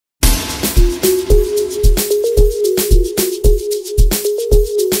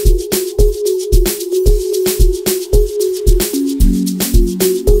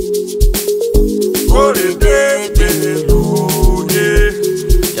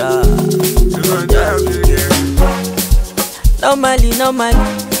Normally,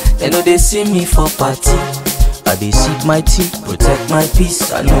 they know they see me for party. I dey sip my tea, protect my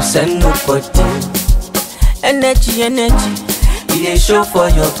peace. I no send nobody. Energy, it dey show for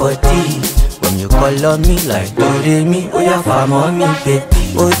your body. When you call on me like Korede, oh yeah, farm on me, baby.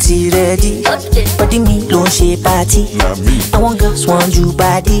 Oti ready, body me don't shape party. I want girls want you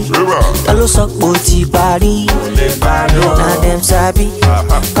body. Hello suck boti party. Now them sabi,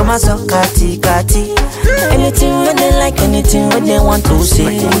 come and suck kati. Anything when they like, anything when they want to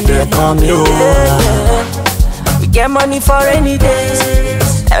say, they call me over. We get money for any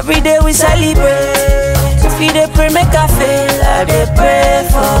days. Every day we celebrate. If you dey pray, make I fail. I dey pray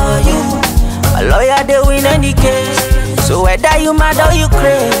for you. A lawyer they win any case. So whether you mad or you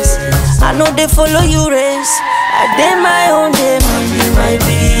crazy, I know they follow you race. I did my own day, minding my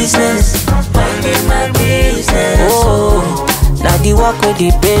business, minding my business. Oh, now the work where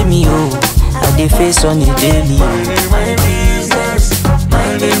they pay me, oh, I they face on the daily. Minding my business,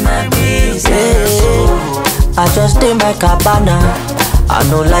 minding my business. Oh, I just did my cabana, I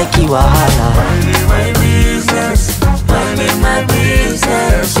know like you are hana. Minding my business, minding my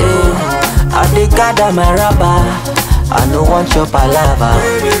business. Oh, I they gather my rubber, I don't want your palava.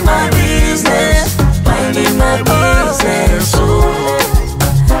 Minding my business, minding my business.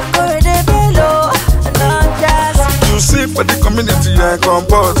 Korede, Bello, and Jazzy. You see for the community I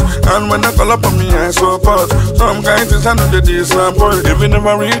comport, and when I call up on me I support. Some kind things I know they disappoint. If you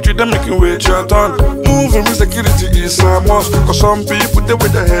never reach you, they make you wait your turn. Moving with security is a must, cause some people they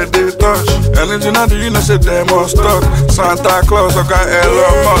with their head they touch. Anything I do, you know say they must talk. Santa Claus, I got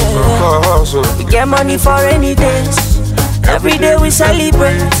Elon Musk. We get money for any days. Every day we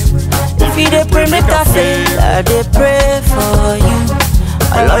celebrate. If you dey pray, make I fail. I dey pray for you.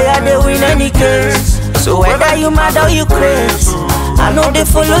 A lawyer they win any case. So whether you mad or you crazy, I know they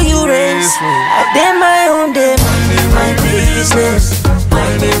follow you race. I did my own day, minding my business,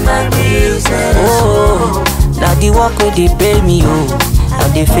 minding my business. Oh, now the work where they pay me, oh,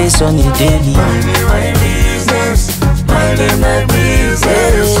 and they face on the daily. Minding my business, minding my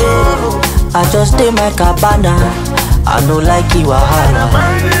business. Oh, I just did my cabana, I know like you are hana.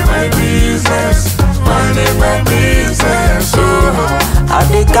 Minding my business, minding my business. I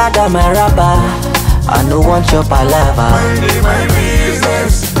dey gather my rubber, I no want your palava. Minding my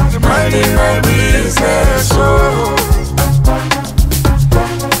business.